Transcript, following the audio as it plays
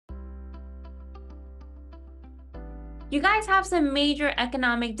you guys have some major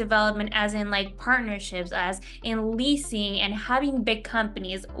economic development, as in like partnerships, as in leasing and having big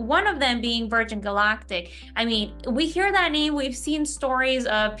companies, one of them being Virgin Galactic. I mean, we hear that name, we've seen stories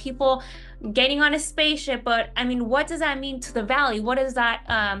of people getting on a spaceship, but I mean, what does that mean to the valley? What does that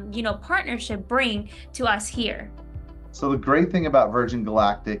partnership bring to us here? So the great thing about Virgin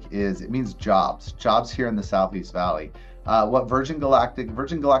Galactic is it means jobs here in the Southeast Valley. What Virgin Galactic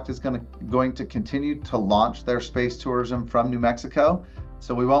is going to continue to launch their space tourism from New Mexico.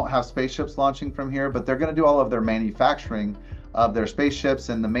 So we won't have spaceships launching from here, but they're going to do all of their manufacturing of their spaceships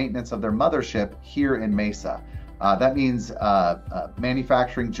and the maintenance of their mothership here in Mesa. That means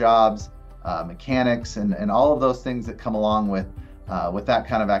manufacturing jobs, mechanics, and all of those things that come along with that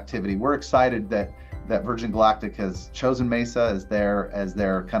kind of activity. We're excited that Virgin Galactic has chosen Mesa as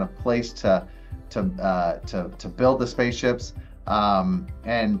their kind of place to build the spaceships,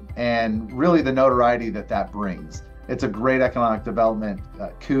 and really the notoriety that brings. It's a great economic development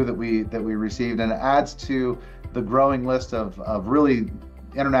coup that we received, and it adds to the growing list of really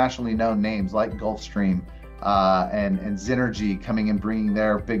internationally known names like Gulfstream and Zinergy coming and bringing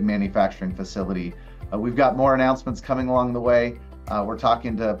their big manufacturing facility. We've got more announcements coming along the way. We're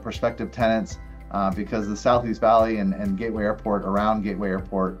talking to prospective tenants. Because the Southeast Valley and Gateway Airport, around Gateway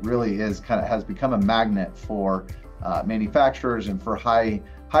Airport, really has become a magnet for manufacturers and for high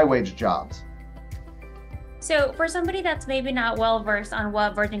wage jobs. So, for somebody that's maybe not well versed on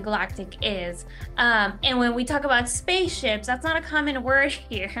what Virgin Galactic is, and when we talk about spaceships, that's not a common word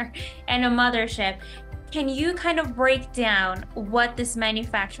here, and a mothership, can you kind of break down what this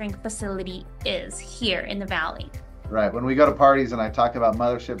manufacturing facility is here in the Valley? Right. When we go to parties and I talk about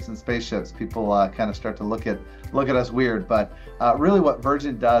motherships and spaceships, people kind of start to look at us weird. But really, what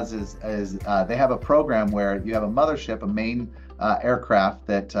Virgin does is they have a program where you have a mothership, a main aircraft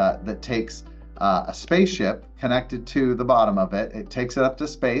that takes a spaceship connected to the bottom of it. It takes it up to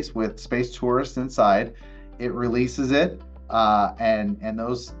space with space tourists inside. It releases it, and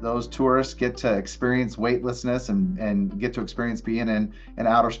those tourists get to experience weightlessness and get to experience being in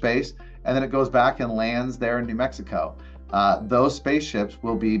outer space. And then it goes back and lands there in New Mexico. Those spaceships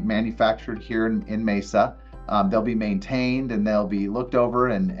will be manufactured here in Mesa. They'll be maintained and they'll be looked over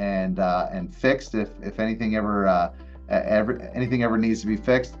and fixed if anything ever needs to be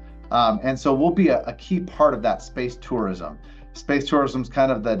fixed. And so we'll be a key part of that space tourism. Space tourism is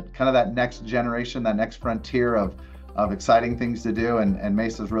kind of that next generation, that next frontier of exciting things to do, and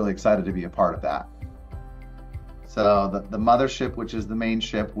Mesa is really excited to be a part of that. So the mothership, which is the main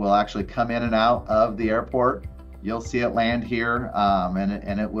ship, will actually come in and out of the airport. You'll see it land here,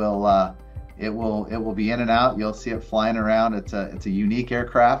 and it will be in and out. You'll see it flying around. It's a unique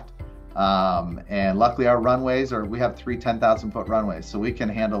aircraft, and luckily our runways we have three 10,000-foot runways, so we can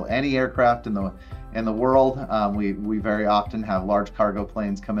handle any aircraft in the world. We very often have large cargo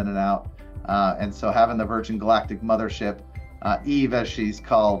planes come in and out, and so having the Virgin Galactic mothership, Eve as she's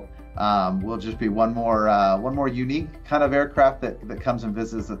called, will just be one more unique kind of aircraft that comes and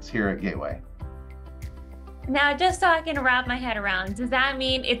visits us here at Gateway. Now, just so I can wrap my head around, does that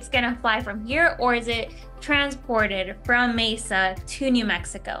mean it's gonna fly from here, or is it transported from Mesa to New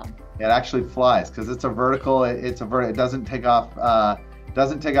Mexico? It actually flies because it's a vertical. It doesn't take off.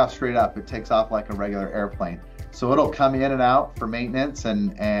 Doesn't take off straight up. It takes off like a regular airplane. So it'll come in and out for maintenance,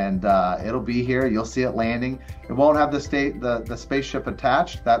 and it'll be here. You'll see it landing. It won't have the spaceship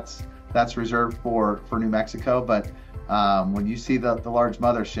attached. That's reserved for New Mexico. But when you see the large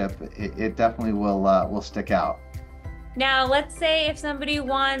mothership, it definitely will stick out. Now, let's say if somebody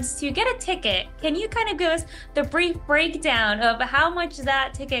wants to get a ticket, can you kind of give us the brief breakdown of how much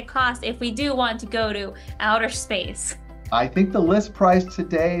that ticket costs if we do want to go to outer space? I think the list price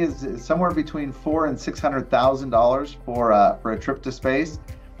today is somewhere between $400,000 and $600,000 for a trip to space.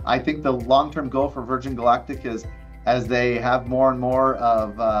 I think the long-term goal for Virgin Galactic is, as they have more and more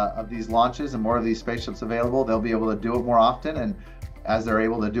of these launches and more of these spaceships available, they'll be able to do it more often. And as they're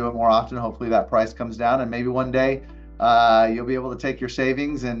able to do it more often, hopefully that price comes down, and maybe one day you'll be able to take your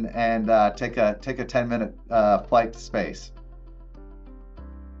savings and take a 10-minute flight to space.